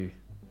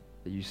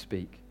that you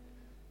speak.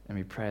 And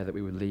we pray that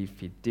we would leave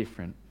here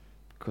different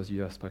because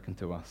you have spoken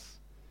to us.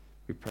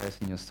 We pray this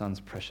in your Son's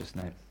precious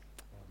name.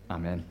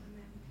 Amen.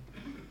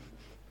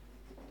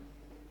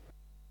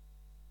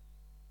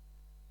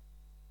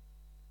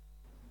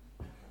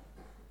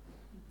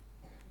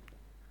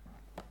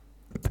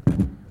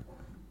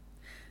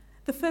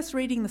 The first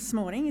reading this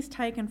morning is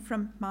taken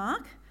from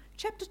Mark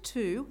chapter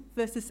 2,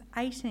 verses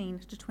 18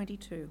 to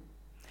 22.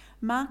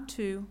 Mark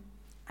 2,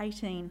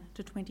 18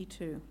 to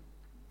 22.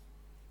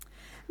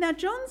 Now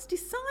John's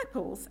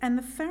disciples and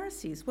the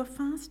Pharisees were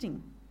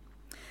fasting.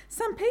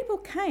 Some people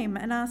came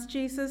and asked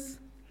Jesus,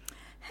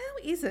 "How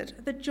is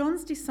it that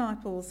John's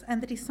disciples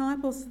and the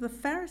disciples of the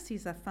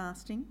Pharisees are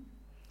fasting,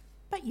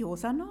 but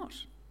yours are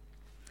not?"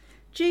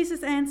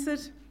 Jesus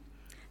answered,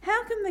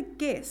 "How can the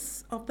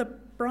guests of the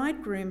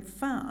bridegroom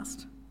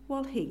fast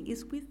while he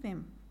is with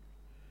them?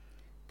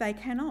 They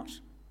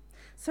cannot,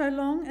 so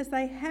long as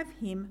they have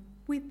him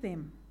with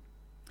them.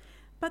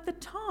 But the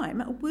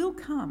time will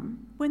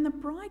come when the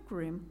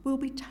bridegroom will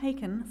be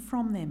taken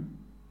from them,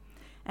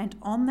 and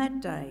on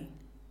that day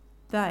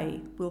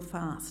they will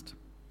fast.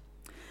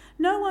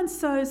 No one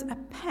sews a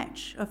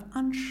patch of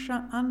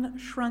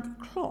unshrunk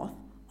cloth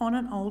on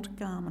an old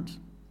garment.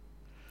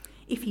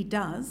 If he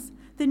does,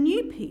 the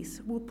new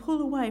piece will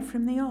pull away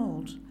from the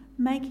old,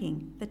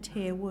 making the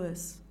tear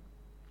worse.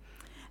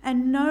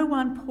 And no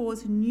one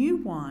pours new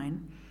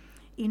wine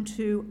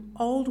into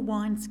old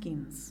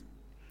wineskins.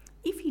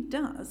 If he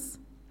does,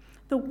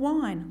 the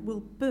wine will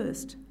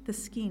burst the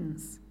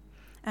skins,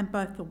 and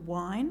both the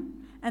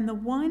wine and the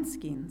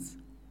wineskins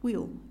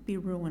will be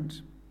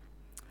ruined.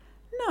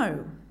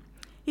 No,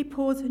 he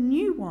pours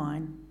new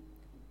wine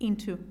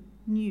into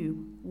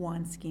new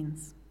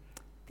wineskins."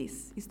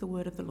 This is the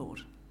word of the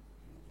Lord.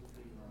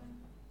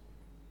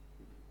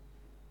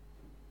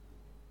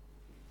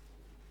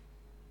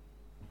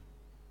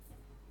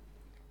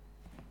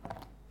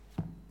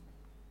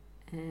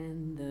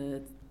 And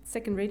the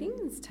second reading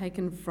is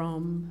taken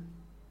from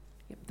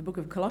the book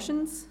of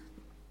Colossians,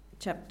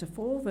 chapter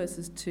 4,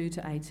 verses 2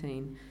 to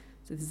 18.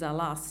 So this is our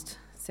last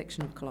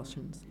section of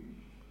Colossians.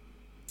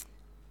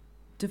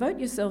 "Devote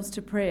yourselves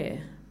to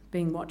prayer,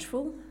 being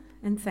watchful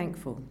and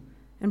thankful,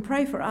 and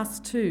pray for us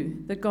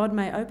too, that God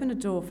may open a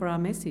door for our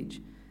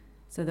message,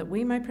 so that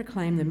we may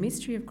proclaim the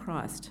mystery of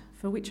Christ,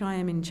 for which I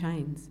am in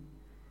chains.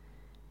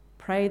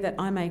 Pray that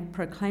I may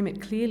proclaim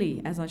it clearly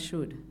as I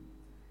should.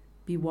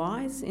 Be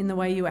wise in the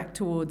way you act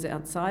towards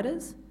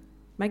outsiders.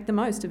 Make the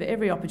most of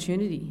every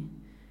opportunity.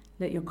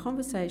 Let your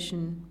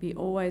conversation be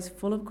always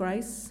full of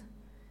grace,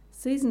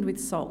 seasoned with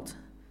salt,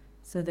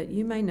 so that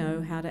you may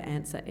know how to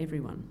answer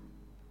everyone.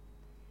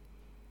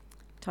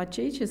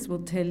 Tychicus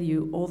will tell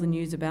you all the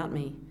news about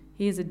me.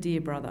 He is a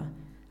dear brother,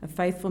 a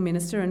faithful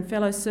minister and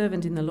fellow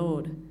servant in the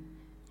Lord.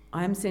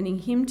 I am sending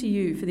him to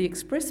you for the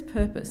express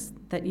purpose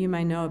that you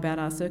may know about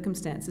our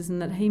circumstances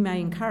and that he may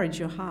encourage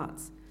your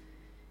hearts.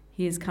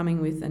 He is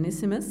coming with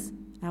Onesimus,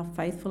 our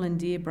faithful and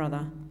dear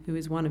brother, who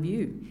is one of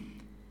you,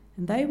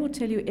 and they will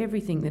tell you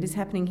everything that is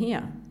happening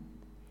here.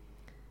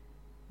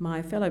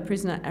 My fellow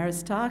prisoner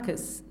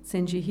Aristarchus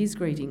sends you his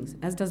greetings,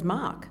 as does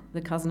Mark,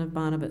 the cousin of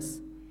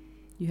Barnabas.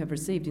 You have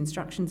received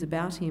instructions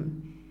about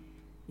him.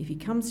 If he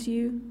comes to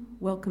you,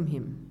 welcome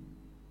him.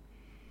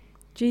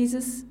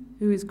 Jesus,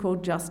 who is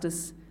called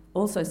Justus,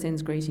 also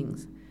sends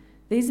greetings.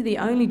 These are the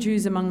only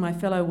Jews among my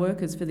fellow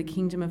workers for the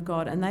kingdom of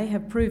God, and they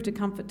have proved a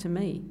comfort to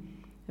me.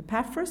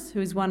 Epaphras,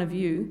 who is one of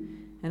you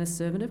and a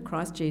servant of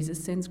Christ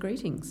Jesus, sends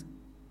greetings.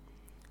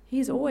 He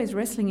is always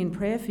wrestling in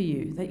prayer for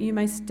you, that you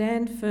may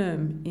stand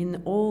firm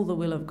in all the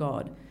will of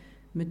God,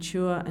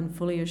 mature and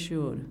fully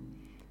assured.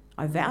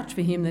 I vouch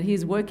for him that he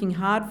is working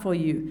hard for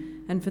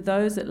you and for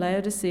those at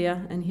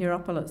Laodicea and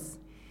Hierapolis.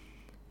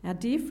 Our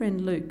dear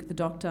friend Luke, the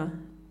doctor,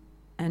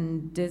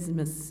 and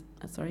Demas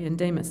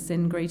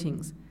send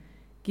greetings.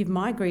 Give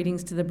my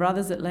greetings to the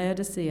brothers at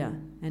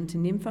Laodicea and to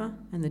Nympha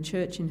and the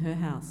church in her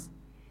house.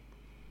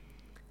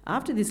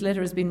 After this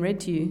letter has been read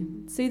to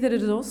you, see that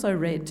it is also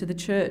read to the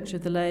church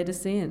of the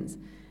Laodiceans,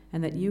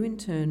 and that you in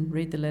turn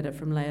read the letter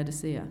from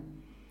Laodicea.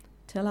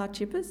 Tell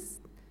Archippus,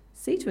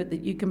 see to it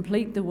that you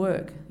complete the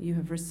work you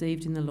have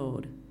received in the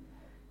Lord.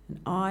 And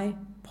I,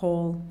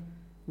 Paul,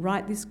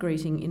 write this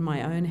greeting in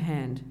my own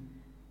hand.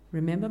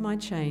 Remember my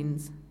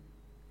chains.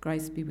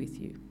 Grace be with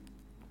you."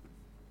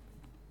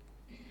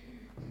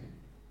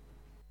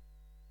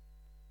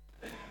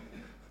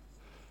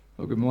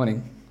 Well, good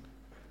morning.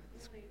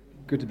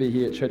 Good to be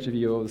here at Church of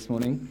You all this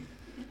morning.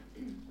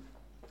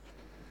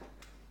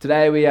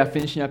 Today we are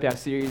finishing up our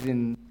series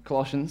in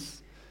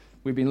Colossians.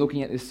 We've been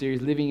looking at this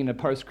series, living in a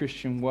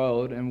post-Christian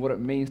world, and what it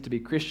means to be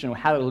Christian, or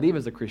how to live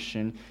as a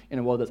Christian in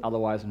a world that's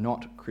otherwise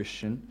not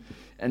Christian.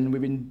 And we've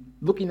been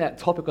looking at that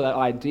topic, or that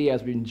idea,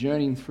 as we've been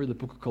journeying through the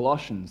book of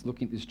Colossians,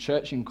 looking at this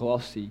church in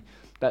Colossae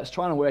that's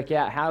trying to work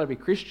out how to be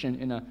Christian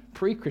in a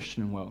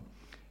pre-Christian world,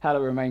 how to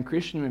remain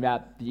Christian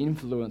without the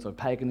influence of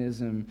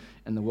paganism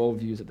and the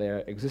worldviews that they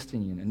are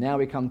existing in. And now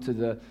we come to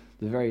the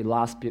the very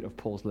last bit of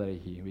Paul's letter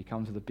here. We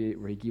come to the bit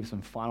where he gives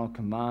some final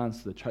commands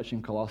to the church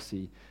in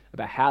Colossae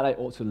about how they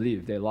ought to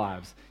live their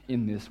lives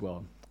in this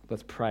world.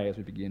 Let's pray as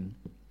we begin.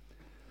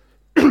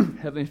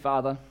 Heavenly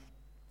Father,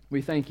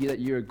 we thank you that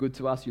you are good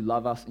to us, you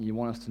love us, and you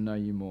want us to know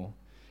you more.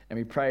 And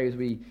we pray as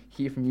we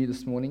hear from you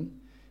this morning,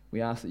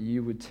 we ask that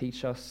you would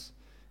teach us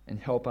and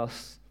help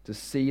us to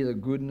see the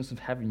goodness of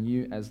having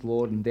you as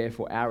Lord, and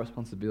therefore our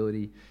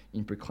responsibility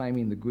in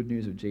proclaiming the good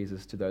news of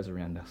Jesus to those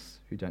around us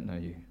who don't know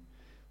you.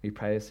 We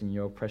pray this in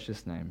your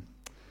precious name.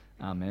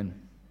 Amen.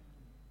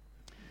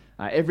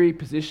 Every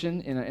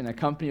position in a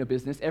company or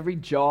business, every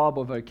job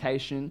or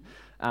vocation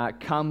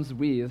comes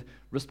with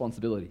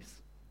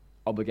responsibilities,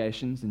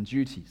 obligations, and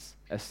duties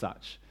as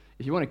such.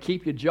 If you want to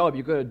keep your job,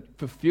 you've got to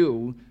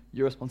fulfill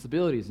your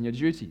responsibilities and your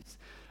duties.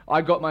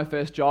 I got my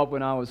first job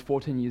when I was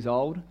 14 years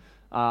old.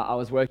 I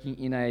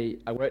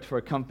worked for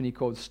a company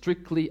called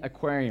Strictly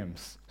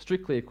Aquariums.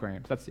 Strictly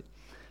Aquariums, that's it.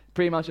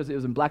 Pretty much as it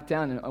was in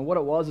Blacktown, and what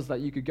it was is that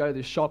you could go to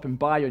the shop and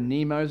buy your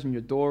Nemos and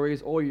your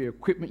Dories, all your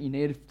equipment you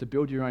needed to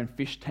build your own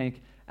fish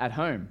tank at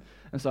home.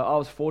 And so I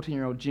was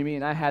 14-year-old Jimmy,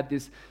 and I had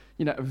this,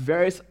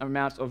 various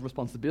amounts of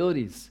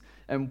responsibilities.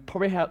 And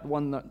probably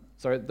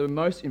the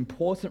most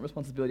important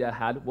responsibility I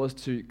had was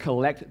to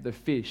collect the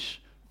fish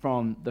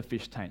from the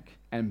fish tank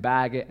and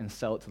bag it and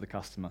sell it to the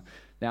customer.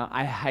 Now,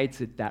 I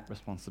hated that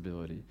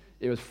responsibility.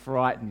 It was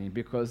frightening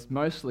because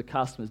most of the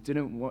customers they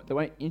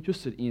weren't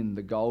interested in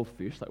the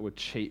goldfish that were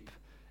cheap,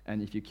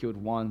 and if you killed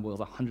one, well,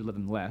 there was 100 of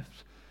them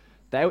left.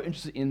 They were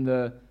interested in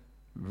the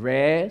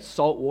rare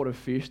saltwater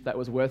fish that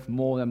was worth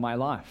more than my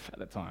life at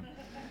the time.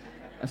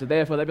 And so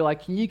therefore, they'd be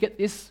like, can you get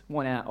this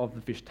one out of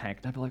the fish tank?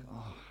 And I'd be like,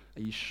 oh,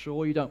 are you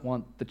sure you don't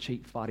want the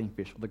cheap fighting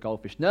fish or the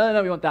goldfish?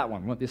 No, we want that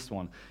one. We want this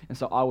one. And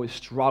so I would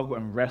struggle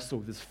and wrestle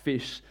with this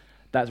fish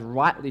that's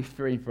rightly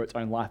fearing for its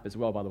own life as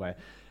well, by the way,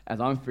 as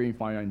I'm fearing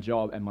for my own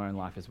job and my own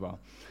life as well.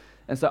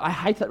 And so I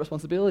hate that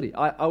responsibility.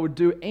 I would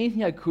do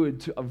anything I could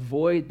to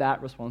avoid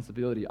that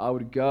responsibility. I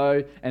would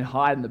go and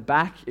hide in the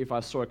back if I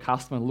saw a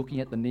customer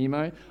looking at the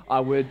Nemo. I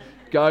would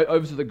go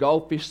over to the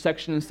goldfish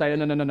section and say,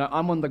 no,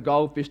 I'm on the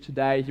goldfish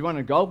today. If you want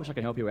a goldfish, I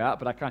can help you out,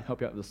 but I can't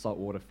help you out with the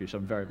saltwater fish.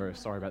 I'm very, very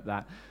sorry about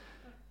that.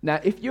 Now,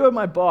 if you were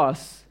my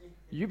boss,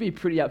 you'd be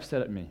pretty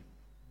upset at me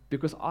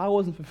because I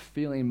wasn't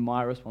fulfilling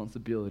my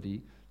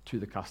responsibility to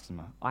the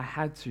customer. I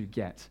had to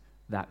get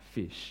that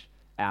fish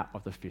out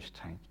of the fish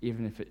tank,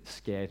 even if it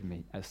scared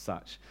me as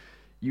such.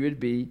 You would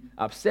be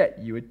upset.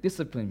 You would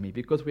discipline me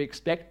because we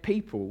expect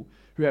people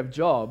who have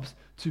jobs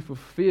to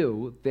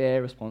fulfill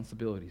their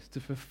responsibilities, to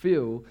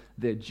fulfill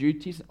their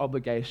duties and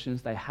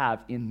obligations they have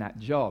in that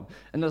job.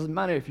 And it doesn't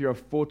matter if you're a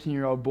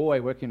 14-year-old boy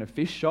working in a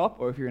fish shop,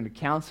 or if you're an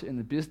accountant in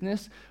the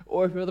business,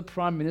 or if you're the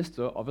Prime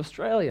Minister of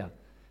Australia.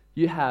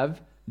 You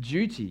have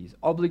duties,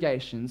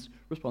 obligations,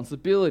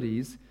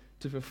 responsibilities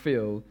to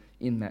fulfill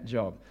in that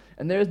job.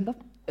 And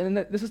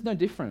this is no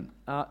different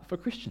for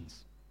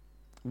Christians.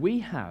 We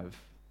have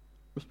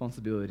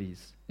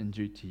responsibilities and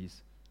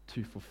duties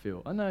to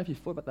fulfill. I don't know if you've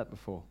thought about that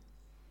before.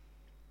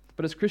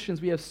 But as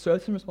Christians, we have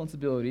certain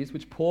responsibilities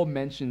which Paul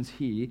mentions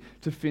here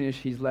to finish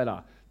his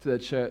letter to the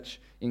church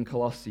in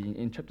Colossae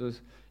in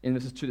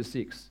verses 2 to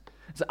 6.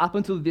 So up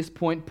until this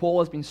point, Paul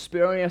has been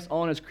spurring us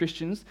on as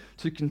Christians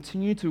to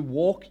continue to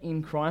walk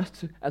in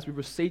Christ as we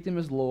received him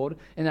as Lord.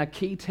 And our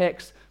key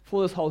text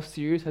for this whole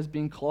series has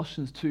been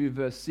Colossians 2,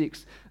 verse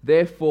 6.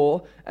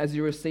 Therefore, as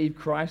you receive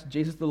Christ,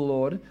 Jesus the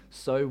Lord,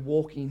 so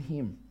walk in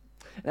him.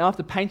 Now,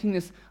 after painting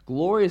this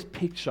glorious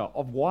picture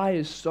of why it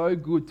is so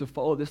good to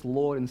follow this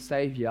Lord and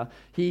Savior,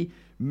 he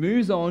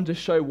moves on to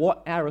show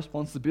what our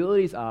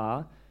responsibilities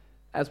are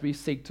as we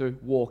seek to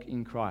walk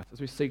in Christ, as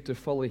we seek to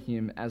follow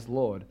him as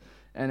Lord.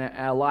 And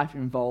our life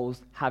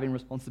involves having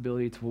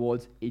responsibility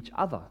towards each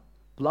other,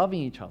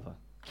 loving each other,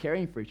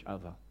 caring for each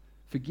other,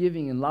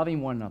 forgiving and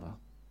loving one another.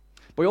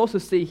 But we also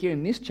see here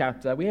in this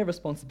chapter, we have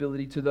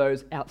responsibility to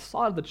those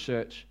outside of the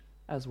church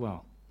as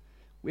well.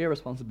 We have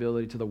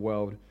responsibility to the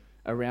world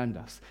around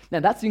us. Now,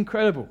 that's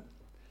incredible.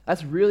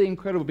 That's really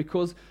incredible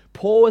because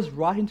Paul is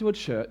writing to a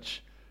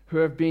church who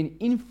have been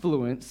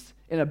influenced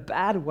in a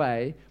bad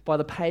way by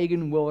the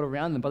pagan world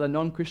around them, by the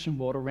non-Christian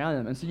world around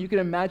them. And so you can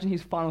imagine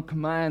his final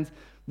commands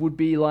would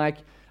be like,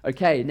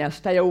 okay, now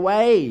stay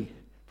away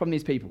from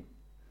these people.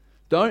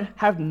 Don't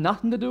have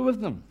nothing to do with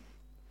them.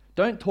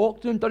 Don't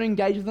talk to them, don't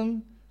engage with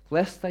them,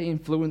 lest they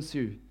influence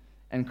you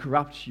and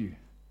corrupt you.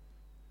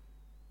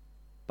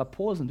 But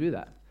Paul doesn't do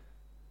that.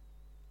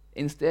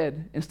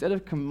 Instead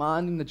of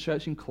commanding the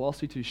church in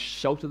Colossae to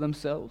shelter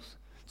themselves,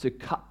 to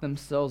cut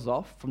themselves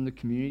off from the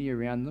community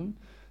around them,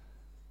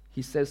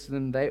 he says to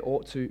them they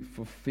ought to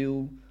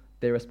fulfill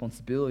their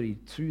responsibility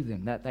to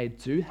them, that they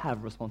do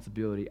have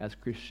responsibility as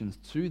Christians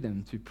to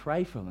them, to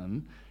pray for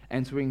them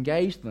and to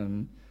engage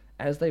them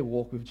as they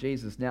walk with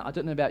Jesus. Now, I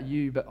don't know about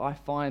you, but I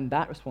find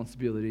that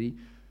responsibility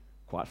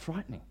quite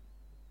frightening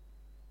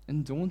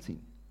and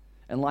daunting.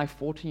 And like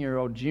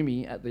 14-year-old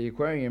Jimmy at the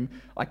aquarium,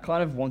 I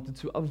kind of wanted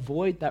to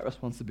avoid that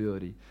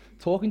responsibility.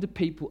 Talking to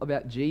people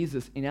about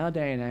Jesus in our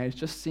day and age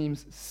just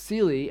seems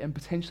silly and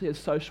potentially a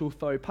social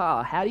faux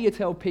pas. How do you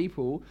tell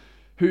people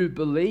who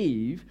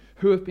believe,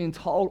 who have been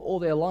told all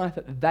their life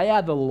that they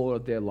are the Lord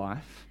of their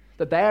life,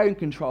 that they are in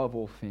control of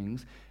all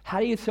things, how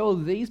do you tell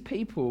these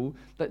people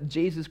that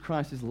Jesus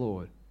Christ is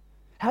Lord?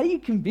 How do you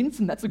convince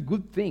them that's a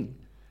good thing?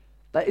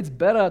 That it's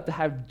better to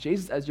have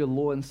Jesus as your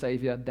Lord and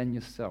Savior than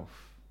yourself?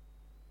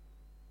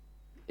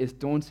 It's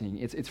daunting,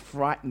 it's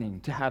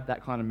frightening to have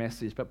that kind of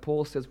message. But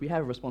Paul says we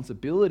have a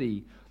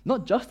responsibility,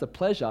 not just the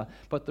pleasure,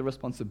 but the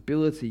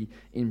responsibility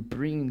in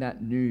bringing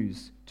that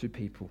news to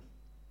people.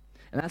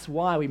 And that's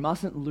why we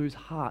mustn't lose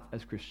heart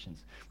as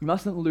Christians. We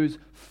mustn't lose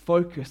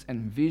focus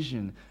and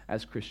vision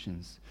as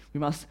Christians. We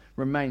must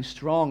remain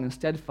strong and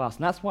steadfast.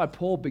 And that's why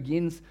Paul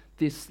begins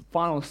this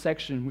final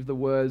section with the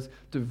words,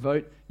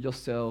 devote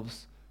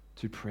yourselves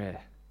to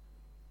prayer.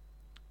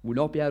 We'll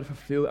not be able to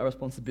fulfill our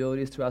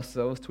responsibilities to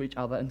ourselves, to each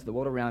other, and to the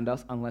world around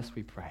us unless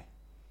we pray.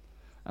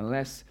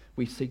 Unless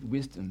we seek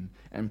wisdom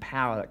and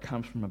power that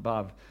comes from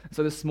above.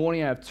 So this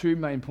morning I have two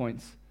main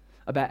points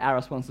about our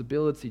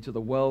responsibility to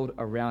the world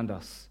around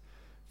us.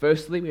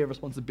 Firstly, we have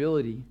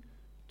responsibility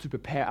to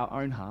prepare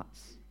our own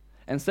hearts.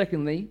 And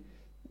secondly,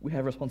 we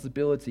have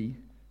responsibility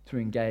to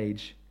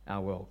engage our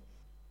world.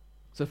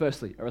 So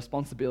firstly, a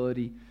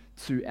responsibility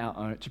to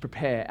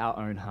prepare our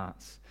own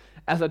hearts.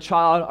 As a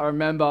child, I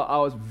remember I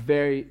was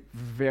very,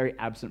 very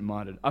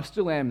absent-minded. I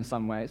still am in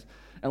some ways.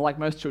 And like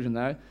most children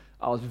though,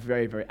 I was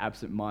very, very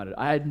absent-minded.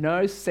 I had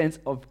no sense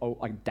of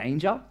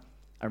danger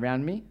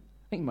around me.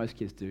 I think most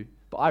kids do,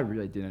 but I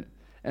really didn't.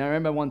 And I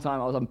remember one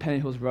time I was on Penny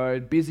Hills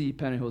Road, busy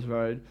Penny Hills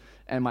Road,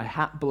 and my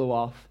hat blew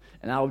off,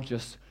 and I would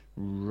just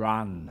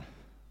run.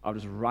 I would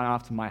just run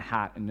after my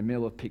hat in the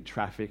middle of peak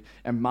traffic,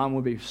 and Mum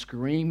would be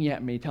screaming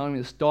at me, telling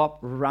me to stop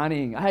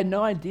running. I had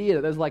no idea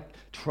that there's like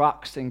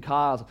trucks and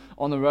cars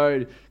on the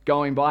road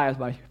going by as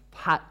my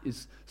hat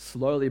is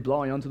slowly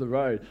blowing onto the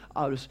road.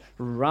 I would just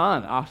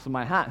run after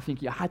my hat,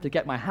 thinking I had to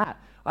get my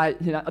hat.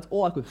 That's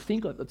all I could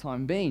think of at the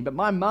time being. But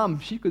my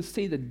mum, she could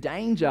see the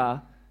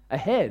danger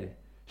ahead.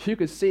 She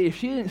could see if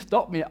she didn't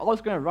stop me, I was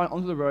going to run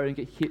onto the road and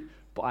get hit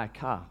by a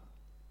car.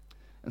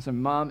 And so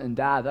Mum and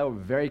Dad, they were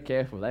very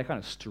careful. They kind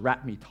of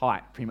strapped me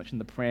tight pretty much in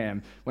the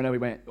pram whenever we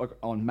went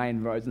on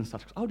main roads and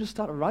stuff. I would just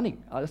start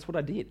running. That's what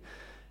I did.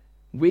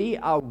 We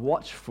are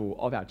watchful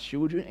of our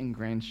children and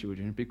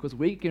grandchildren because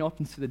we can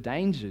often see the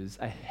dangers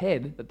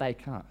ahead that they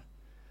can't.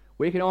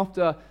 We can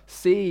often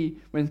see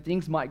when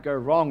things might go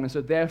wrong, and so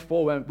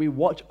therefore when we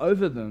watch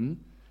over them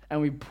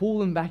and we pull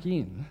them back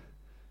in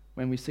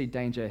when we see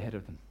danger ahead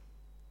of them.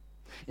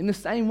 In the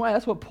same way,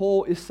 that's what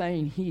Paul is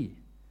saying here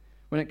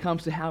when it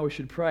comes to how we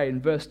should pray.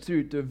 In verse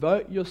 2,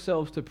 devote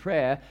yourselves to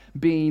prayer,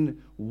 being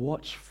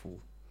watchful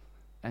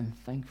and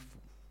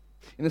thankful.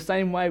 In the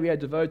same way we are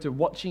devoted to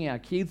watching our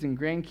kids and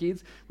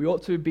grandkids, we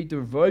ought to be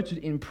devoted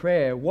in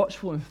prayer,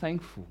 watchful and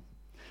thankful.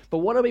 But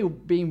what are we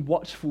being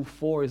watchful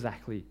for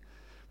exactly?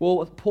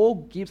 Well,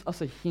 Paul gives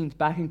us a hint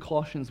back in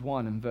Colossians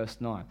 1 and verse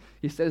 9.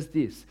 He says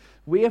this,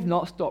 we have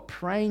not stopped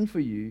praying for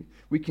you.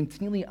 We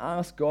continually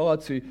ask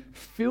God to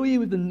fill you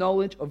with the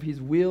knowledge of his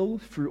will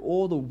through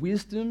all the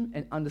wisdom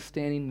and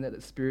understanding that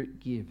the Spirit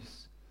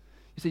gives.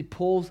 You see,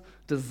 Paul's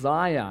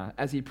desire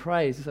as he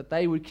prays is that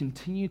they would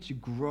continue to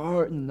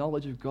grow in the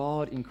knowledge of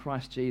God in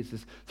Christ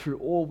Jesus through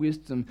all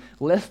wisdom,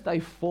 lest they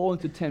fall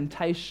into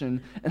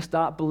temptation and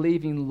start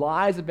believing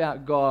lies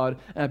about God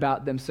and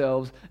about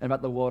themselves and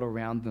about the world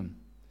around them.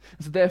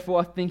 And so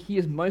therefore, I think he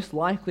is most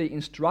likely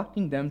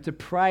instructing them to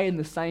pray in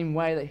the same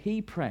way that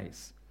he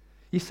prays.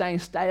 He's saying,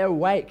 stay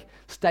awake,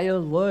 stay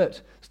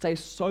alert, stay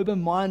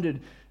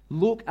sober-minded.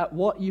 Look at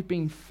what you've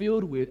been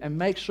filled with and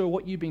make sure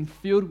what you've been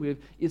filled with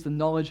is the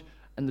knowledge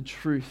and the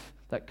truth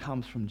that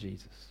comes from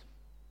Jesus.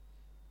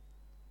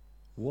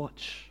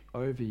 Watch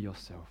over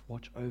yourself.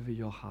 Watch over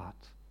your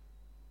heart.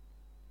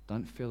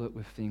 Don't fill it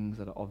with things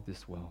that are of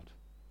this world.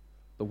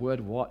 The word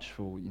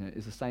watchful,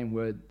 is the same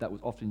word that was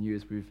often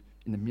used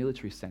in the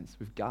military sense,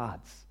 with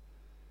guards.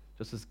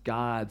 Just as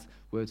guards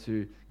were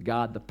to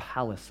guard the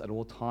palace at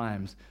all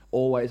times,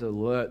 always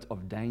alert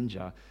of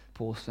danger,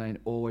 Paul's saying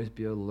always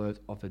be alert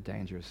of the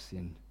danger of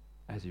sin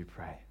as you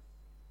pray.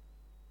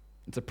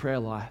 It's a prayer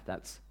life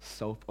that's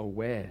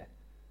self-aware,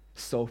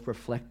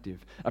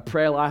 self-reflective. A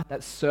prayer life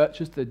that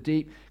searches the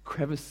deep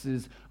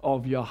crevices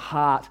of your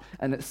heart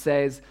and it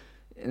says,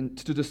 and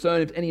to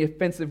discern if any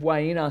offensive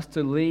way in us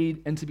to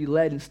lead and to be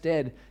led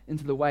instead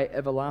into the way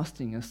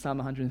everlasting, as Psalm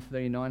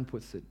 139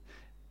 puts it.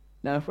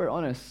 Now, if we're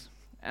honest,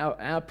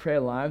 our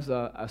prayer lives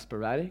are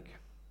sporadic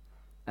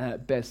and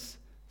at best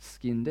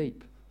skin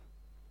deep.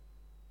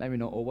 Maybe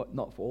not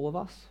for all of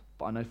us,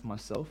 but I know for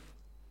myself,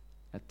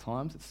 at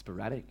times it's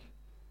sporadic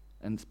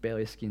and it's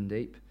barely skin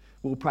deep.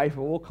 We'll pray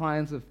for all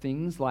kinds of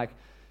things like,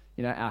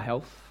 our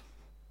health,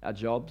 our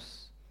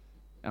jobs,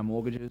 our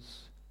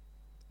mortgages,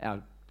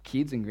 our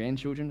kids and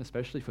grandchildren,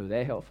 especially for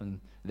their health and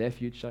their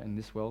future in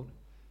this world,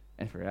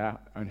 and for our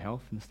own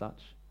health and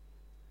such.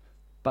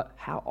 But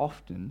how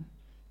often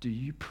do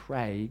you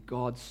pray,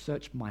 God,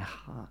 search my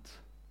heart?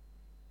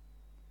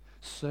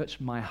 Search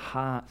my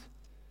heart.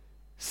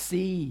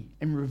 See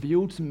and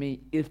reveal to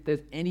me if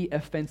there's any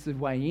offensive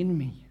way in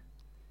me,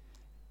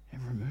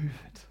 and remove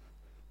it.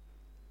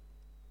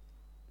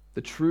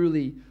 The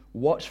truly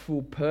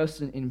watchful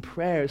person in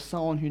prayer is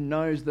someone who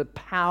knows the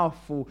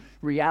powerful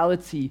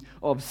reality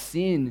of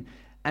sin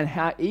and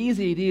how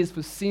easy it is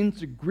for sin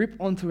to grip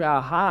onto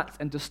our hearts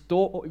and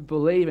distort what we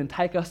believe and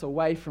take us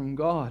away from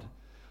God.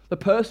 The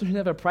person who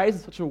never prays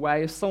in such a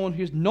way is someone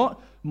who's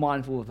not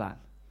mindful of that,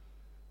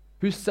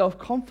 who's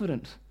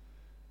self-confident.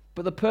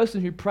 But the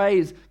person who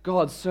prays,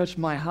 God, search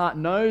my heart,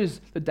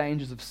 knows the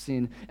dangers of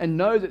sin and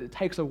knows that it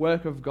takes a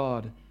work of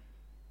God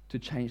to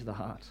change the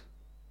heart.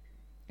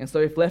 And so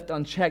if left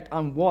unchecked,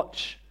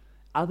 unwatched,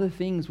 other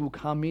things will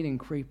come in and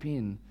creep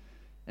in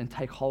and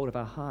take hold of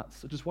our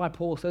hearts, which is why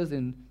Paul says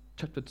in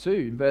chapter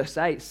 2, verse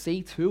 8,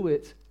 see to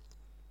it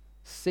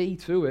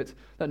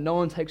that no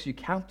one takes you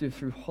captive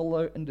through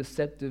hollow and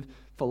deceptive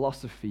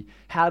philosophy.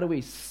 How do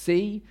we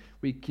see?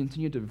 We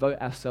continue to devote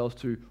ourselves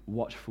to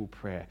watchful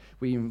prayer.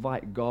 We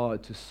invite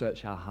God to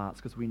search our hearts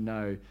because we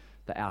know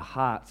that our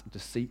hearts are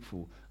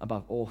deceitful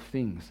above all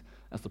things,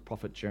 as the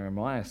prophet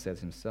Jeremiah says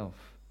himself.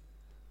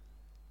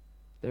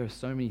 There are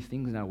so many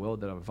things in our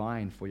world that are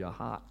vying for your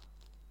heart,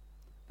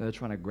 that are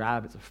trying to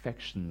grab its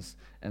affections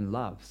and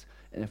loves.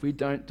 And if we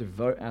don't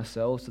devote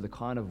ourselves to the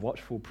kind of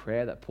watchful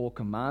prayer that Paul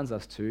commands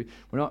us to,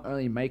 we're not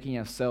only making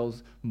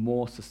ourselves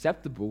more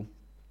susceptible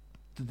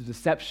to the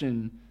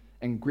deception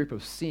and grip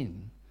of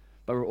sin,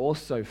 but we're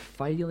also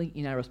failing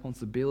in our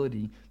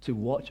responsibility to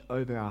watch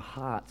over our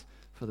hearts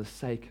for the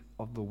sake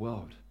of the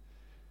world.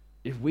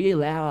 If we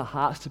allow our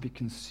hearts to be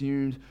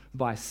consumed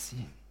by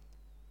sin,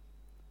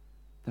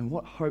 then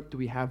what hope do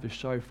we have to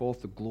show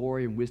forth the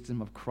glory and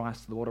wisdom of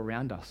Christ to the world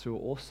around us who are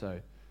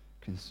also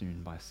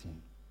consumed by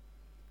sin?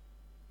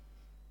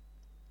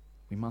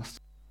 We must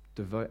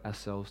devote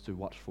ourselves to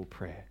watchful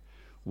prayer.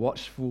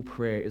 Watchful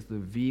prayer is the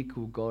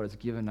vehicle God has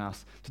given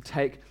us to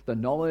take the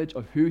knowledge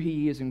of who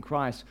He is in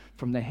Christ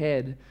from the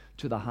head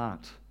to the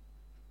heart.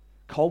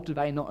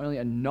 Cultivating not only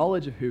a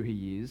knowledge of who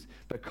He is,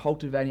 but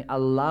cultivating a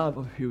love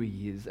of who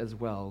He is as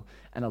well,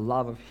 and a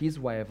love of His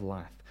way of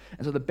life.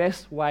 And so the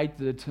best way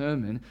to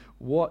determine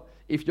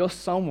if you're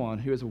someone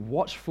who is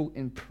watchful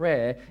in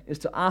prayer is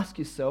to ask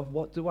yourself,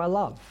 what do I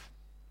love?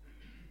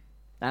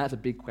 Now that's a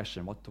big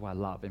question, what do I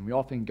love? And we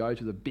often go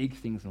to the big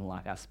things in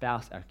life, our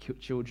spouse, our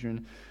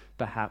children,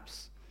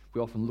 perhaps.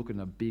 We often look in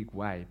a big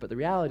way. But the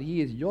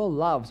reality is your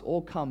loves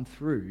all come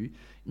through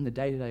in the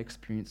day-to-day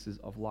experiences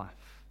of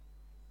life.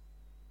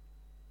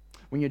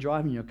 When you're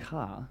driving your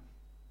car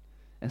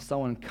and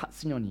someone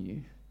cuts in on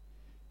you,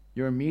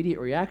 your immediate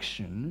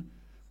reaction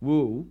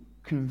will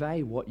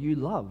convey what you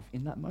love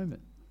in that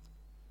moment.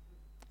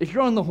 If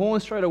you're on the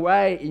horn straight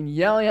away and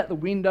yelling out the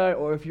window,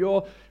 or if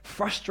you're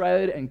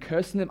frustrated and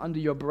cursing them under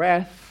your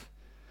breath,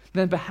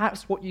 then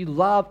perhaps what you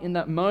love in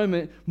that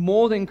moment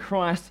more than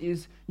Christ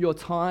is your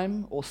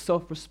time or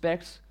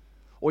self-respect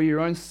or your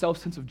own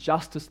self-sense of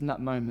justice in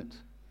that moment.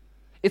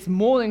 It's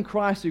more than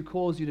Christ who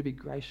calls you to be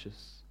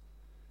gracious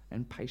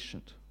and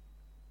patient.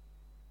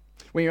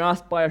 When you're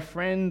asked by a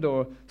friend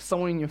or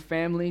someone in your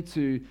family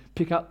to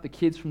pick up the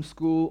kids from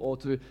school or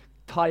to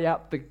tidy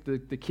up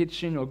the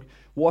kitchen or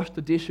wash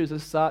the dishes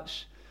as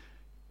such,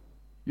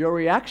 your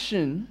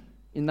reaction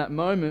in that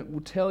moment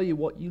will tell you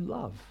what you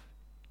love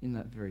in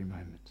that very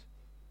moment.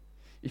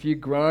 If you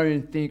groan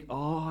and think,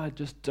 I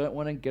just don't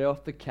want to get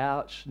off the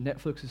couch,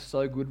 Netflix is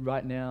so good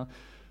right now,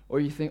 or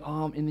you think,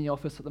 I'm in the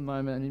office at the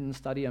moment and in the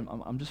study,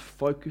 I'm just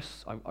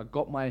focused, I've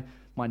got my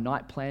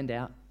night planned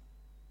out,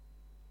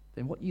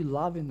 then what you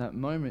love in that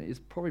moment is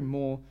probably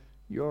more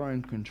your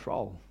own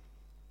control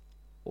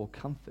or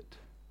comfort,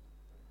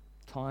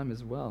 time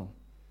as well,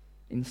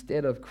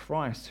 instead of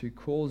Christ who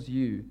calls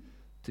you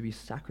to be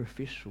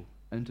sacrificial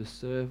and to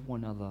serve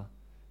one another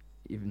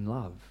in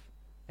love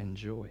and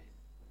joy.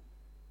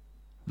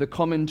 The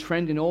common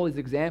trend in all these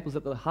examples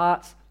is that the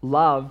heart's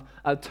love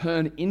are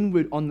turned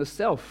inward on the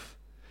self.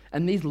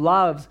 And these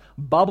loves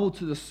bubble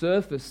to the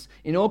surface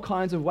in all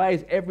kinds of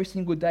ways every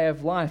single day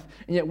of life.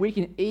 And yet we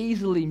can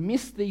easily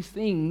miss these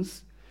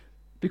things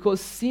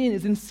because sin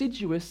is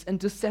insidious and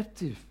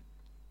deceptive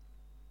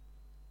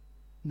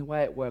in the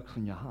way it works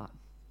on your heart.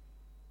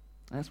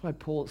 And that's why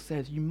Paul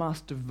says you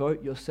must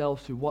devote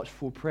yourselves to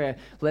watchful prayer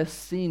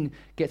lest sin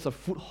gets a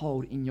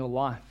foothold in your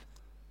life.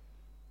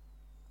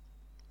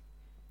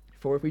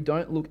 For if we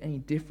don't look any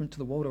different to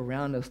the world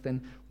around us,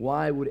 then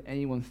why would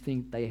anyone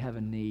think they have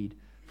a need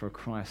for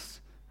Christ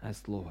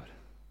as Lord?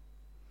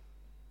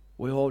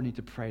 We all need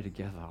to pray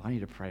together. I need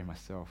to pray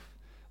myself.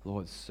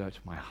 Lord, search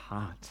my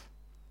heart.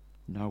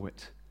 Know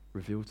it.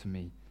 Reveal to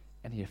me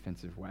any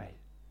offensive way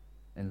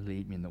and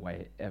lead me in the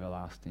way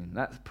everlasting.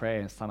 That's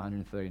prayer in Psalm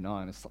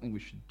 139. It's something we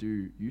should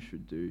do, you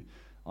should do,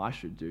 I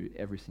should do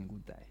every single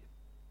day.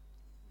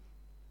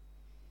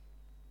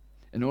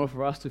 In order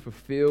for us to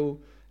fulfill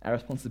our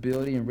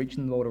responsibility in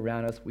reaching the world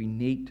around us, we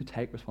need to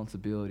take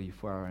responsibility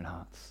for our own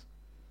hearts.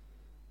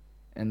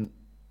 And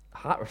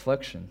heart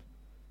reflection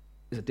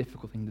is a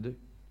difficult thing to do.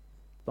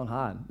 It's not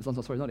hard. It's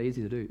not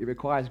easy to do. It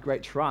requires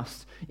great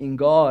trust in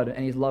God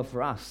and His love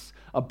for us,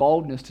 a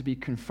boldness to be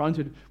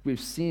confronted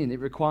with sin. It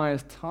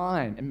requires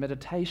time and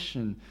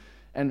meditation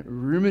and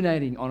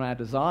ruminating on our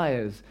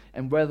desires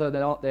and whether or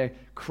not they're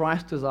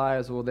Christ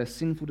desires or they're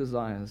sinful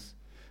desires.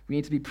 We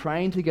need to be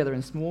praying together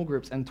in small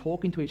groups and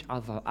talking to each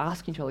other,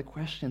 asking each other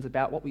questions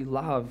about what we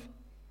love,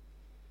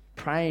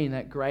 praying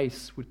that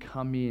grace would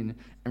come in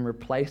and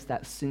replace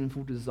that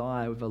sinful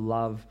desire with a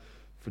love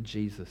for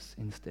Jesus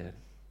instead,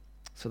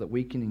 so that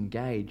we can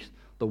engage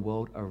the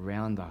world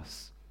around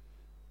us.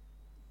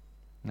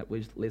 And that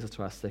leads us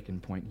to our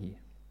second point here.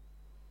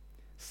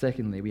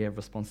 Secondly, we have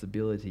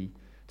responsibility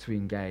to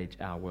engage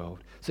our world.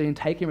 So in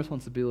taking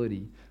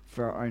responsibility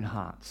for our own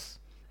hearts,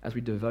 as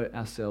we devote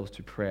ourselves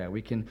to prayer,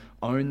 we can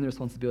own the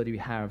responsibility we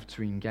have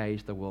to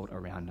engage the world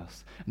around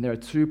us. And there are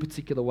two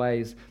particular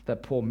ways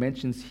that Paul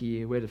mentions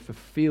here where to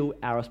fulfill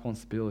our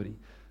responsibility.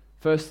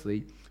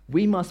 Firstly,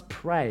 we must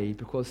pray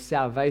because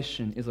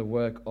salvation is a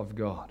work of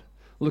God.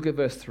 Look at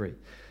verse 3.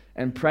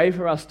 And pray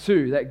for us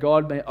too, that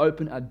God may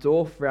open a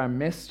door for our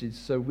message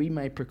so we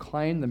may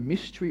proclaim the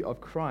mystery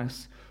of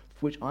Christ,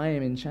 for which I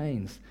am in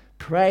chains.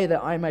 Pray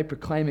that I may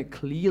proclaim it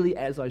clearly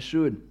as I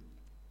should.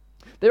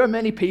 There are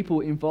many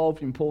people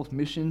involved in Paul's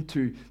mission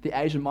to the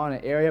Asia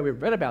Minor area.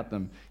 We've read about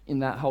them in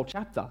that whole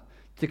chapter.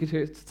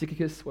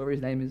 Tychicus, whatever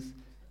his name is,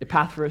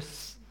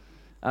 Epaphras.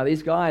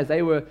 These guys,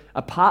 they were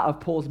a part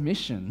of Paul's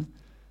mission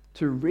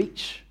to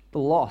reach the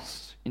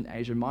lost in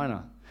Asia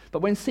Minor.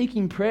 But when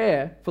seeking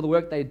prayer for the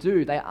work they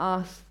do, they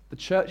ask the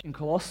church in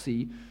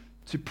Colossae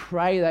to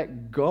pray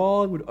that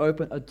God would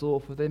open a door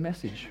for their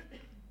message.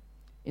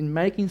 In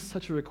making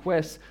such a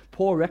request,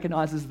 Paul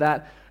recognizes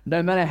that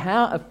no matter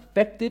how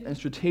effective and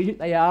strategic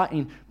they are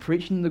in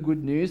preaching the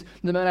good news,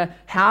 no matter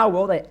how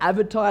well they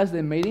advertise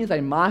their meetings,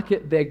 they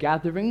market their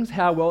gatherings,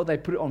 how well they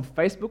put it on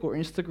Facebook or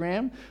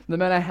Instagram, no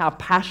matter how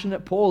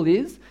passionate Paul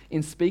is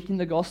in speaking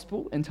the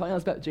gospel and telling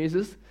us about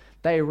Jesus,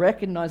 they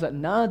recognize that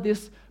none of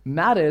this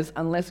matters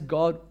unless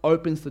God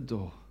opens the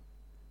door.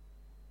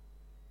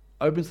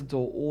 Opens the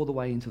door all the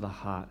way into the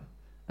heart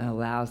and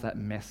allows that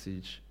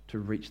message to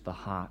reach the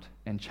heart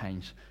and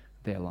change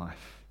their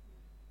life.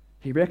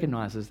 He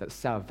recognizes that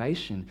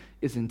salvation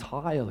is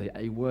entirely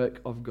a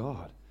work of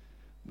God,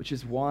 which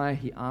is why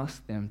he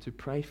asked them to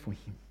pray for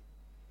him.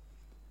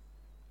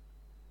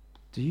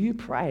 Do you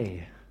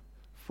pray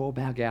for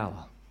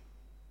Balgowlah?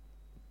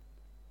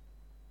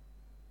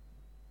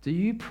 Do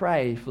you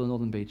pray for the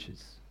Northern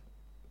Beaches?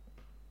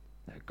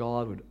 That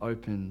God would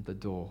open the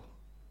door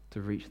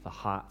to reach the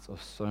hearts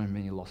of so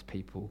many lost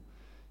people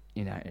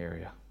in our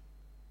area?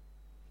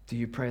 Do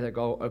you pray that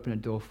God will open a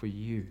door for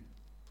you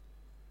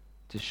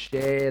to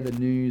share the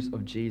news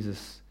of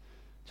Jesus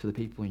to the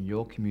people in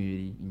your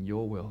community, in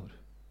your world?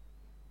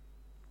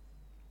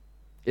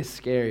 It's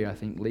scary, I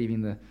think,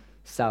 leaving the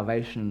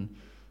salvation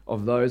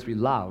of those we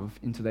love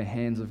into the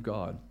hands of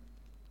God.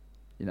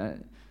 You know,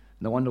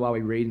 no wonder why we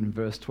read in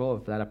verse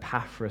 12 that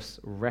Epaphras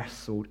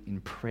wrestled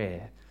in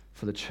prayer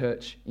for the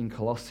church in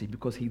Colossae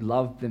because he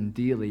loved them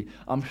dearly.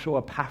 I'm sure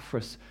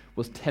Epaphras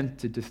was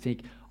tempted to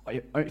think,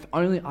 if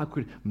only I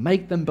could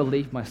make them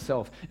believe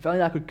myself. If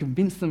only I could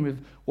convince them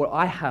with what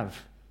I have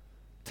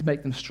to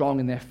make them strong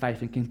in their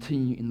faith and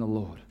continue in the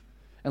Lord.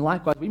 And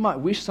likewise, we might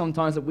wish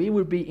sometimes that we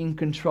would be in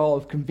control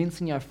of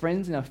convincing our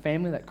friends and our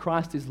family that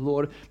Christ is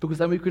Lord, because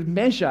then we could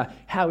measure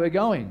how we're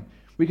going.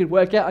 We could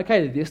work out,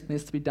 okay, this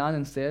needs to be done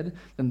and said,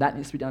 then that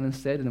needs to be done and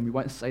said, and then we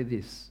won't say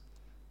this.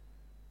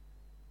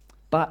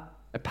 But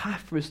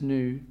Epaphras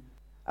knew,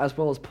 as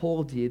well as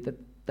Paul did,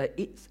 that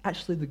it's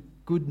actually the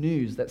good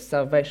news that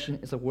salvation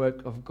is a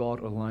work of God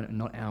alone and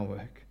not our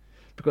work.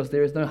 Because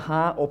there is no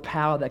heart or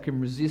power that can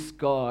resist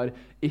God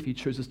if he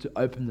chooses to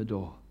open the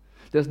door.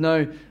 There's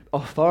no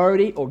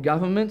authority or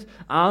government,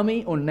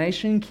 army or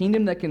nation,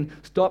 kingdom that can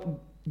stop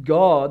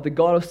God, the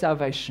God of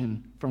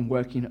salvation, from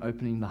working and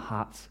opening the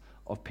hearts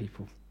of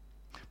people.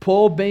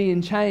 Paul being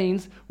in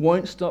chains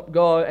won't stop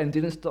God and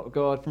didn't stop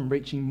God from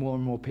reaching more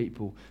and more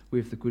people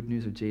with the good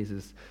news of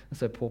Jesus. And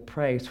so Paul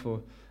prays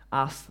for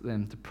us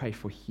them to pray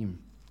for him.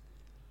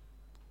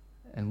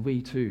 And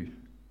we too,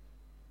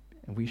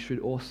 and we should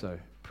also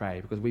pray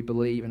because we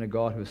believe in a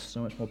God who is so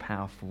much more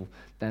powerful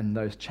than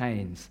those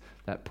chains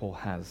that Paul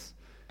has,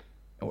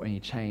 or any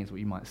chains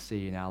we might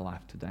see in our life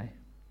today.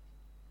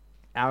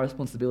 Our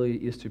responsibility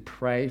is to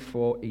pray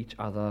for each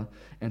other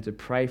and to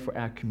pray for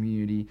our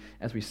community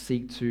as we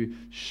seek to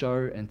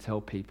show and tell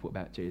people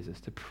about Jesus,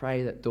 to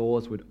pray that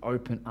doors would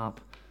open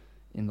up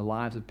in the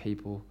lives of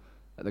people,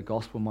 that the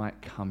gospel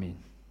might come in.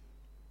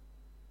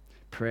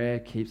 Prayer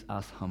keeps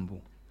us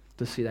humble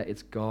to see that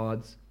it's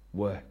God's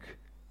work.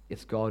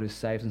 It's God who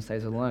saves and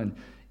saves alone.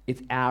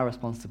 It's our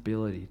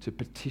responsibility to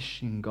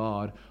petition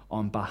God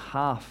on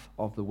behalf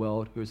of the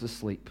world who is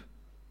asleep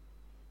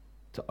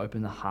to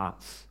open the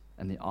hearts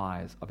and the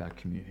eyes of our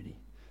community.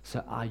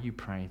 So are you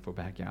praying for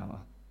Balgowlah?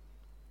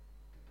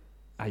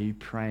 Are you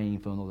praying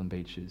for the Northern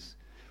Beaches?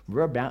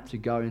 We're about to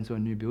go into a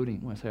new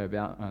building. When I say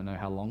about, I don't know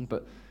how long,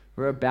 but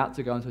we're about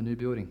to go into a new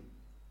building.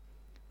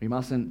 We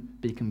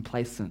mustn't be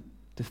complacent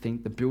to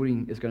think the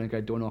building is going to go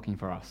door knocking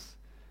for us.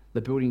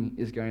 The building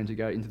is going to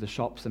go into the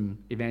shops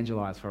and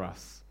evangelize for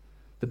us.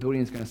 The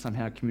building is going to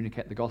somehow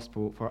communicate the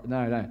gospel for us.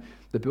 No.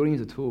 The building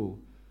is a tool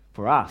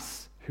for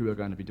us who are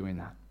going to be doing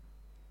that.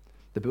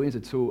 The building is a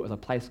tool as a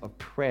place of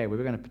prayer where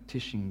we're going to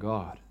petition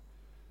God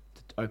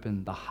to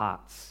open the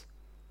hearts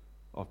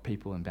of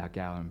people in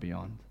Balgowlah and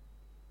beyond.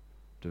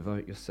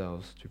 Devote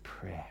yourselves to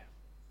prayer.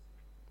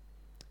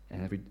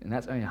 And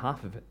that's only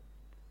half of it.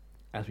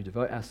 As we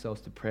devote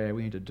ourselves to prayer,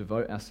 we need to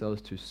devote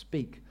ourselves to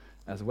speak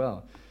as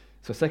well.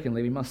 So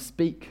secondly, we must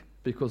speak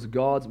because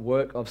God's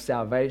work of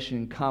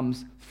salvation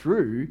comes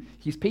through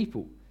his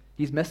people,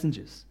 his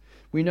messengers.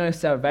 We know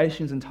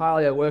salvation is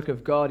entirely a work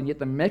of God, and yet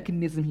the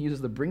mechanism he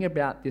uses to bring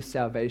about this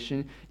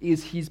salvation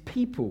is his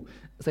people,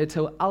 as they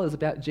tell others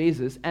about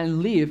Jesus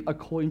and live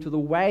according to the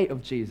way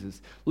of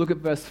Jesus. Look at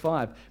verse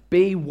 5.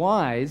 Be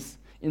wise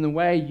in the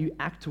way you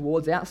act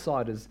towards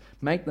outsiders.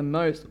 Make the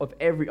most of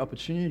every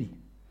opportunity.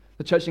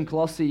 The church in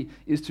Colossae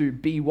is to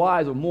be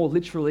wise, or more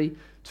literally,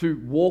 to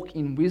walk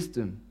in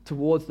wisdom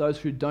towards those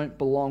who don't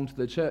belong to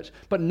the church,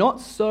 but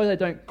not so they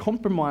don't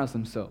compromise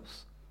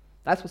themselves.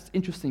 That's what's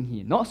interesting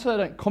here. Not so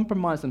they don't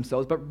compromise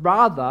themselves, but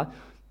rather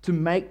to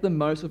make the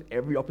most of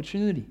every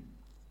opportunity.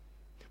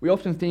 We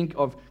often think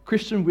of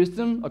Christian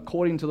wisdom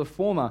according to the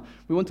former.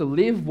 We want to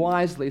live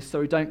wisely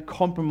so we don't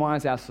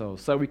compromise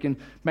ourselves, so we can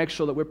make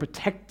sure that we're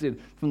protected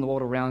from the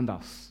world around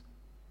us.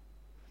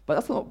 But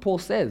that's not what Paul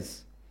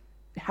says.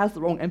 It has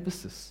the wrong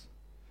emphasis.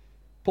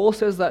 Paul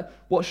says that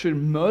what should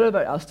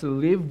motivate us to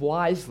live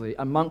wisely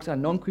amongst our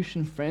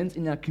non-Christian friends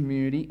in our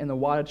community and the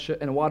wider church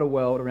and the wider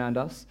world around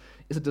us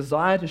is a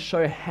desire to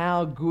show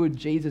how good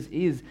Jesus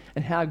is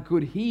and how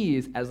good he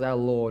is as our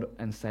Lord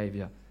and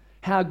Savior.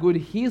 How good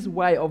his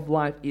way of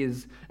life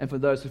is, and for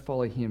those who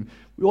follow him.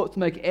 We ought to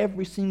make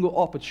every single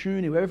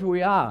opportunity, wherever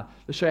we are,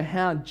 to show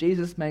how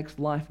Jesus makes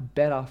life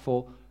better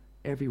for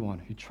everyone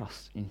who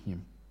trusts in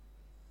him,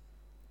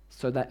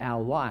 so that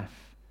our life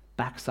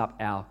backs up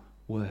our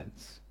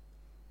words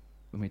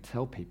when we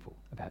tell people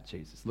about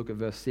Jesus. Look at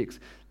verse 6.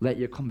 Let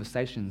your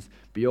conversations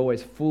be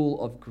always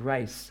full of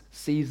grace,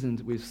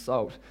 seasoned with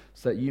salt,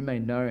 so that you may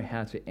know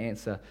how to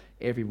answer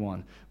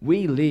everyone.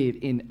 We live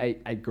in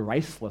a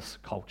graceless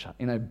culture,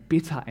 in a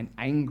bitter and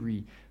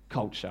angry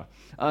culture.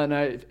 I don't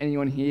know if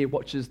anyone here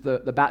watches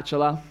The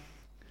Bachelor.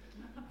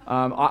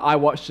 I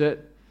watched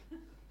it.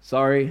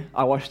 Sorry,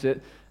 I watched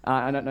it.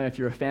 I don't know if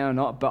you're a fan or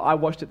not, but I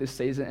watched it this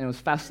season, and it was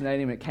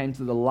fascinating when it came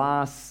to the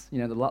last,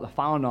 the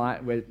final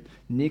night where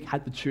Nick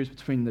had to choose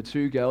between the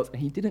two girls, and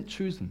he didn't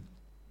choose them.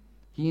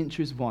 He didn't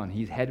choose one.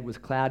 His head was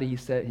cloudy. He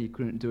said he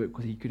couldn't do it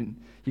because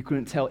he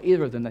couldn't tell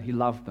either of them that he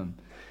loved them.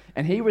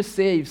 And he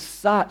received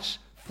such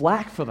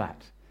flack for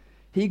that.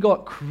 He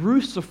got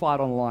crucified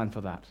online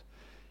for that.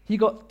 He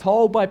got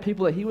told by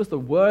people that he was the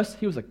worst,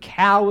 he was a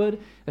coward,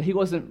 that he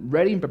wasn't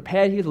ready and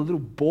prepared, he was a little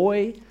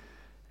boy.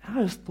 And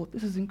I just thought,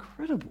 this is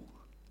incredible.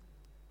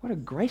 What a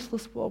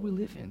graceless world we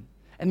live in.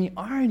 And the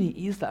irony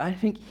is that I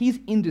think his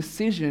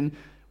indecision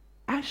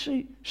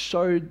actually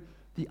showed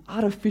the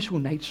artificial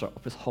nature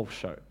of this whole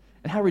show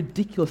and how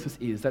ridiculous this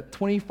is, that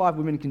 25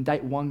 women can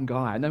date one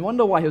guy. No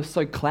wonder why he was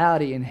so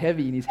cloudy and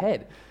heavy in his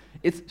head.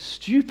 It's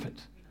stupid.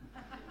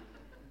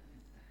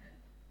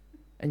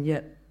 And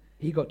yet,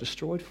 he got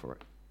destroyed for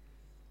it.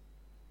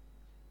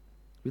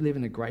 We live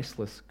in a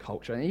graceless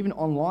culture. And even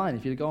online,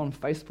 if you go on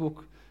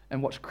Facebook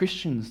and watch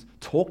Christians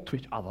talk to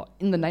each other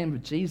in the name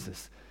of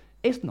Jesus,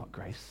 it's not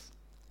grace.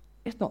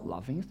 It's not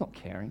loving. It's not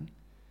caring.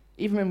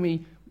 Even when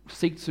we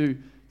seek to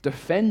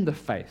defend the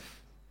faith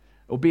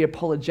or be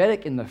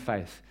apologetic in the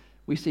faith,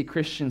 we see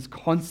Christians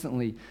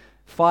constantly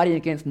fighting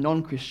against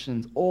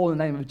non-Christians, all in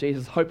the name of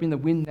Jesus, hoping to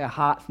win their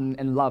hearts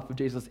and love for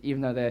Jesus,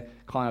 even though they're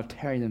kind of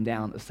tearing them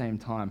down at the same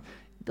time.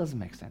 It doesn't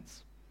make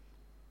sense.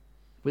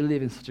 We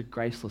live in such a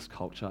graceless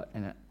culture,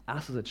 and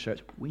us as a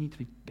church, we need to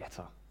be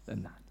better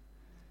than that.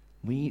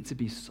 We need to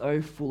be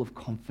so full of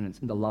confidence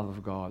in the love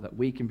of God that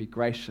we can be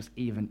gracious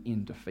even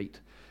in defeat,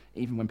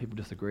 even when people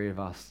disagree with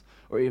us,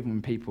 or even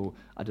when people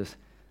are just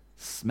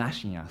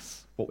smashing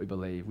us what we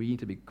believe. We need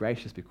to be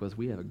gracious because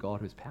we have a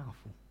God who's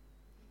powerful.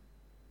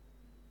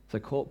 So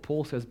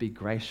Paul says, be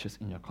gracious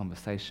in your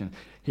conversation.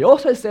 He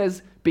also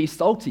says, be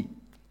salty.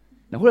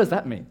 Now, what does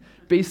that mean?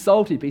 Be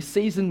salty, be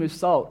seasoned with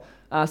salt.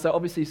 So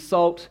obviously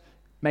salt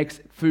makes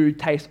food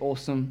taste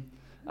awesome.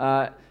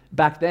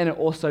 Back then, it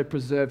also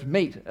preserved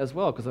meat as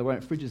well, because there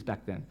weren't fridges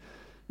back then.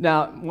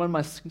 Now, one of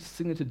my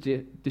signature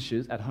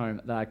dishes at home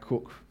that I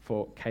cook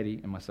for Katie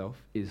and myself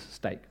is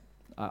steak.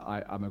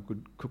 I'm a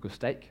good cook of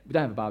steak. We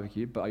don't have a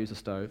barbecue, but I use a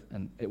stove,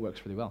 and it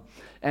works really well.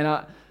 And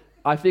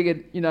I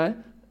figured,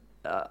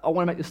 I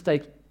want to make the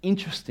steak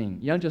interesting.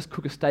 You don't just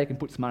cook a steak and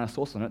put tomato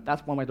sauce on it.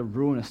 That's one way to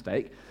ruin a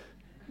steak.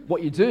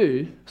 What you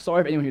do,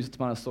 sorry for anyone who uses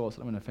tomato sauce,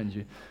 I don't want to offend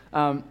you.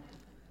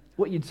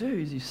 What you do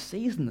is you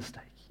season the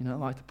steak. I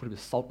like to put a bit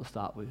of salt to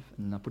start with,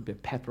 and I put a bit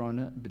of pepper on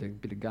it, a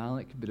bit of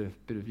garlic, a bit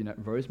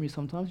of rosemary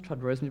sometimes. You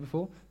tried rosemary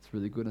before? It's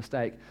really good in a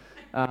steak.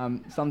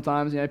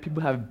 Sometimes,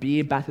 people have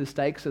beer-battered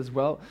steaks as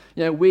well.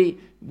 We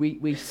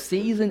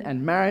season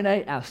and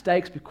marinate our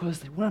steaks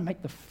because they want to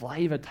make the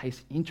flavour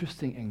taste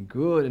interesting and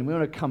good, and we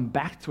want to come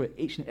back to it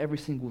each and every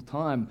single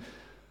time.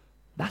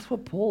 That's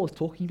what Paul is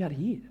talking about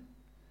here.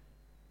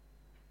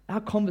 Our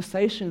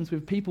conversations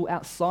with people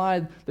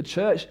outside the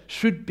church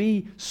should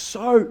be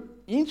so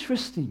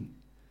interesting.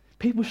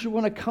 People should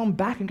want to come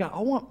back and go,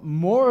 I want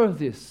more of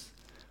this,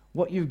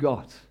 what you've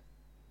got.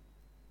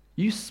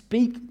 You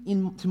speak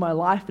into my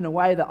life in a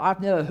way that I've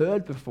never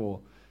heard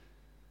before.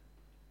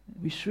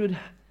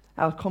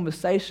 Our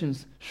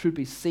conversations should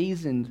be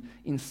seasoned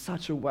in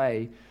such a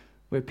way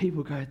where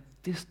people go,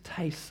 this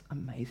tastes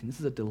amazing. This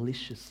is a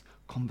delicious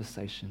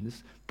conversation.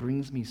 This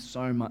brings me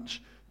so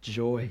much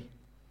joy.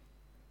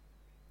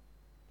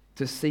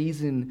 To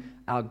season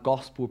our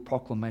gospel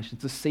proclamation,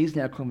 to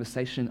season our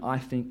conversation, I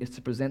think, is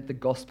to present the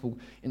gospel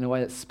in a way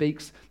that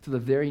speaks to the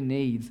very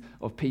needs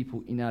of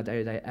people in our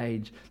day-to-day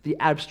age. The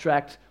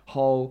abstract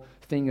whole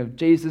thing of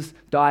Jesus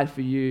died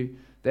for you,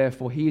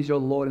 therefore he is your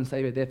Lord and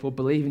Savior, therefore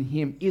believe in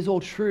him, is all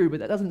true, but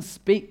that doesn't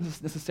speak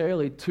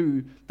necessarily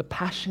to the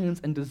passions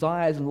and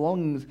desires and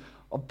longings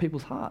of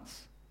people's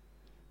hearts.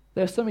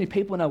 There are so many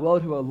people in our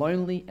world who are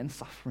lonely and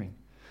suffering.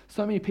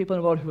 So many people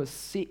in the world who are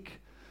sick.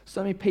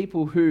 So many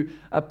people who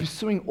are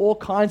pursuing all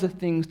kinds of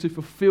things to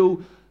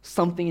fulfill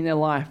something in their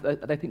life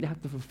that they think they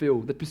have to fulfill.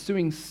 They're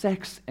pursuing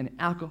sex and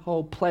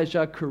alcohol,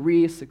 pleasure,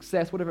 career,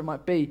 success, whatever it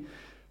might be,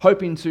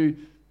 hoping to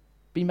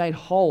be made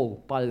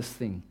whole by this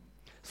thing.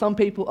 Some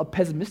people are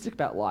pessimistic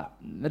about life.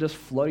 They're just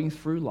floating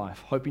through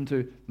life, hoping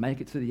to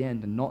make it to the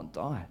end and not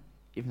die,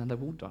 even though they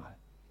will die.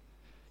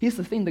 Here's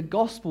the thing, the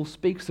gospel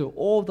speaks to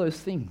all those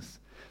things.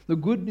 The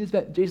good news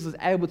that Jesus is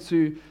able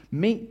to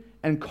meet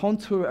and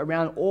contour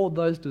around all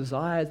those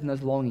desires and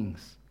those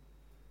longings.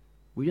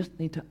 We just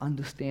need to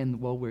understand the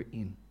world we're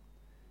in.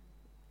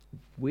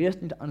 We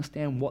just need to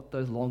understand what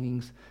those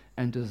longings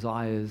and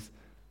desires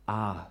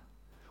are.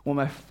 One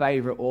of my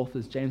favourite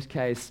authors, James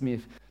K.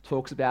 Smith,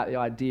 talks about the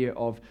idea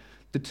of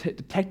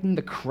detecting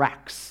the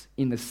cracks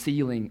in the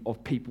ceiling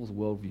of people's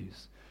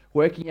worldviews,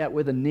 working out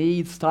where the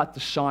needs start to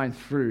shine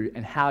through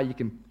and how you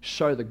can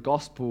show the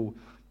gospel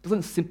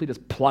doesn't simply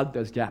just plug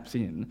those gaps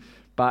in,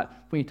 but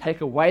when you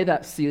take away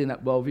that ceiling,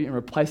 that worldview, and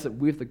replace it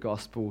with the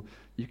gospel,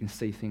 you can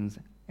see things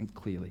and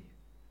clearly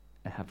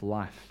and have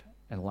life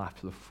and life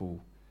to the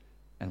full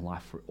and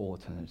life for all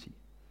eternity.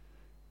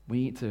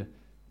 We need to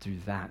do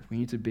that. We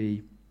need to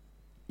be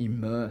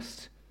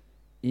immersed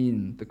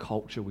in the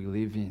culture we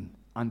live in,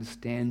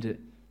 understand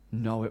it,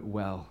 know it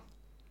well,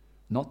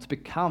 not to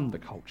become the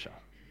culture.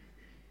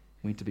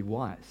 We need to be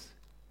wise.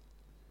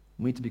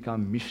 We need to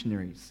become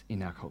missionaries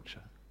in our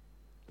culture.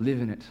 Live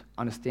in it,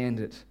 understand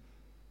it,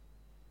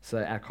 so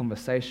that our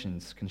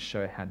conversations can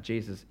show how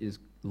Jesus is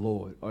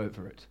Lord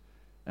over it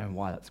and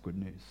why that's good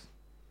news.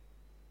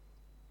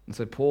 And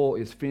so Paul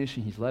is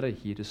finishing his letter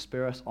here to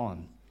spur us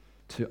on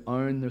to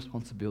own the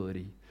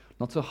responsibility,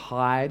 not to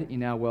hide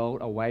in our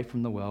world, away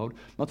from the world,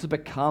 not to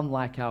become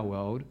like our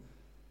world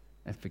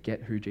and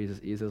forget who Jesus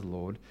is as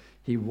Lord.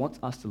 He wants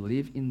us to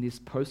live in this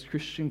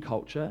post-Christian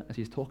culture, as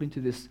he's talking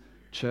to this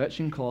church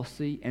in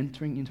Colossae,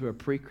 entering into a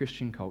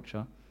pre-Christian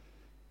culture.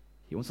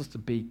 He wants us to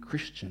be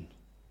Christian,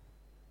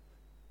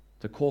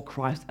 to call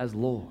Christ as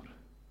Lord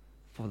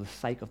for the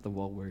sake of the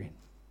world we're in.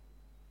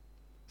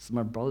 So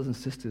my brothers and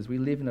sisters, we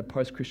live in a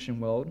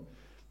post-Christian world,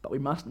 but we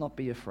must not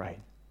be afraid.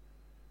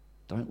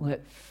 Don't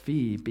let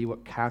fear be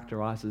what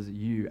characterizes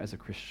you as a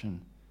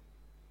Christian.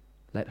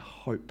 Let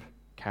hope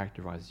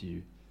characterize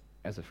you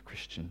as a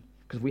Christian.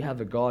 Because we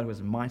have a God who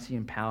is mighty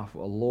and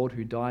powerful, a Lord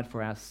who died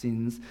for our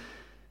sins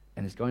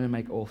and is going to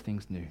make all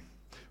things new.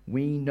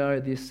 We know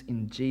this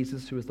in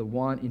Jesus, who is the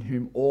one in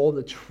whom all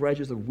the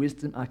treasures of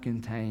wisdom are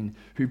contained,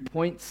 who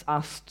points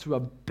us to a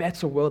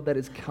better world that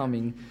is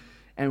coming,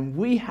 and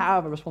we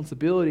have a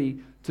responsibility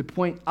to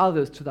point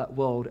others to that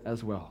world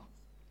as well.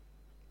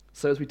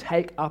 So as we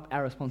take up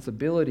our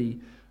responsibility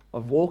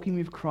of walking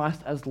with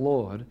Christ as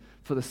Lord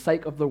for the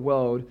sake of the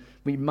world,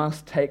 we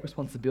must take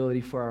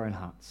responsibility for our own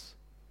hearts,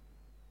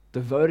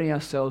 devoting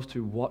ourselves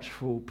to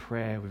watchful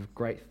prayer with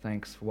great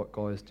thanks for what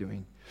God is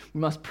doing.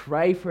 We must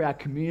pray for our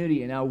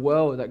community and our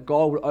world that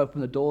God would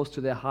open the doors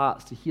to their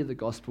hearts to hear the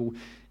gospel.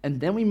 And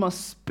then we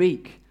must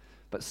speak,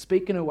 but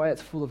speak in a way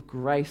that's full of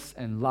grace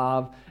and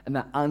love and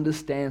that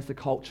understands the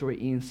culture we're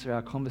in, so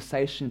our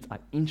conversations are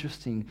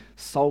interesting,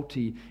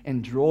 salty,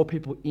 and draw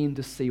people in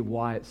to see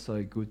why it's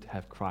so good to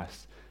have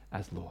Christ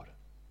as Lord.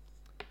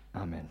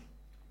 Amen.